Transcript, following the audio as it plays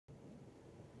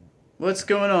What's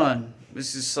going on?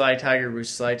 This is Sly Tiger with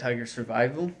Sly Tiger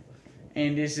Survival,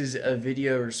 and this is a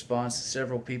video response to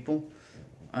several people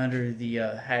under the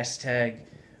hashtag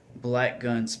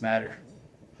blackgunsmatter.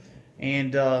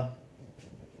 And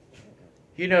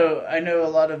you know, I know a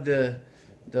lot of the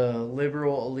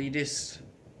liberal elitists.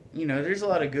 You know, there's a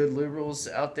lot of good liberals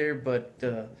out there, but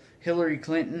Hillary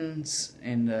Clinton's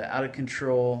and the out of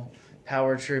control,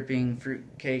 power tripping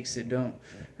fruitcakes that don't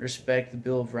respect the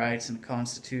Bill of Rights and the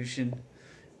Constitution.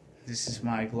 This is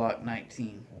my Glock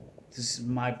 19. This is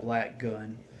my black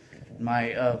gun.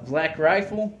 My black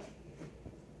rifle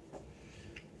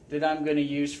that I'm going to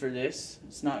use for this.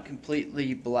 It's not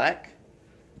completely black,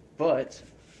 but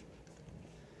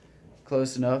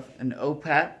close enough. An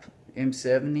OPAP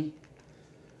M70.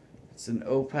 It's an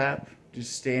OPAP,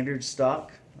 just standard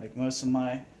stock, like most of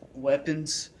my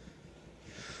weapons.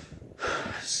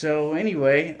 So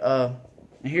anyway,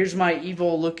 here's my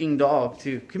evil looking dog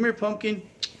too. Come here, Pumpkin.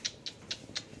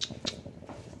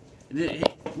 The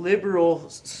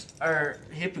liberals are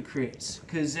hypocrites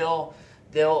because they'll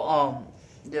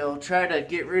try to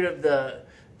get rid of the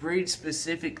breed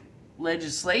specific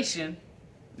legislation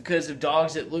because of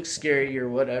dogs that look scary or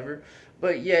whatever,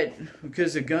 but yet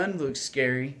because a gun looks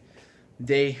scary,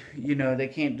 they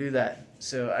can't do that.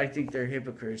 So I think they're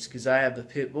hypocrites because I have the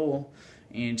pit bull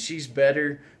and she's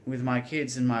better with my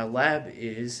kids than my lab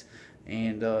is,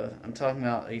 and I'm talking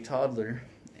about a toddler,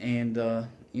 and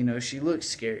she looks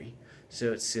scary,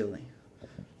 so it's silly.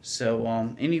 So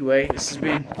anyway, this has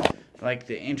been like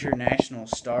the international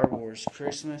Star Wars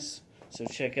Christmas, so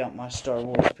check out my Star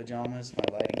Wars pajamas. My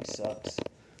lighting sucks,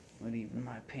 not even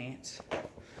my pants,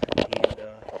 and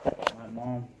my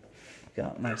mom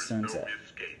got my son's out.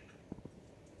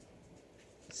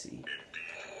 Let's see.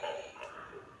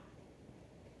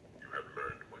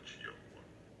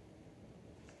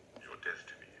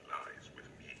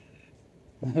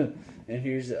 And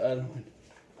here's the other one.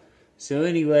 So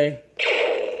anyway,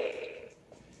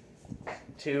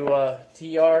 to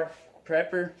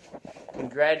TRPrepper,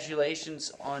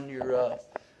 congratulations on your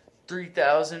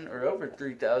 3,000 or over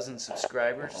 3,000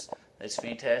 subscribers. That's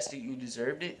fantastic. You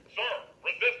deserved it. Sir,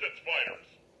 resistance fighters.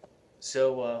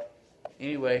 So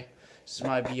anyway, this is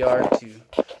my BR to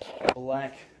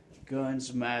Black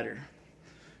Guns Matter.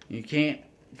 You can't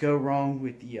go wrong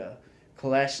with the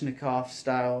Kalashnikov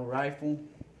style rifle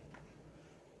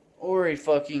or a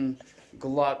fucking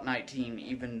Glock 19,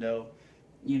 even though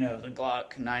the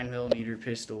Glock 9mm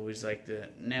pistol is like the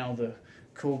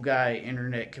cool guy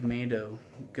internet commando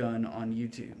gun on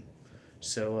YouTube.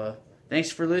 So thanks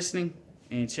for listening,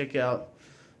 and check out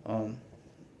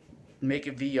Make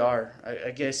It VR.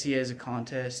 I guess he has a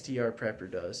contest,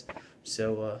 TRPrepper does.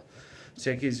 So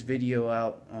check his video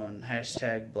out on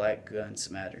hashtag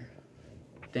blackgunsmatter.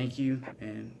 Thank you,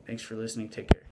 and thanks for listening. Take care.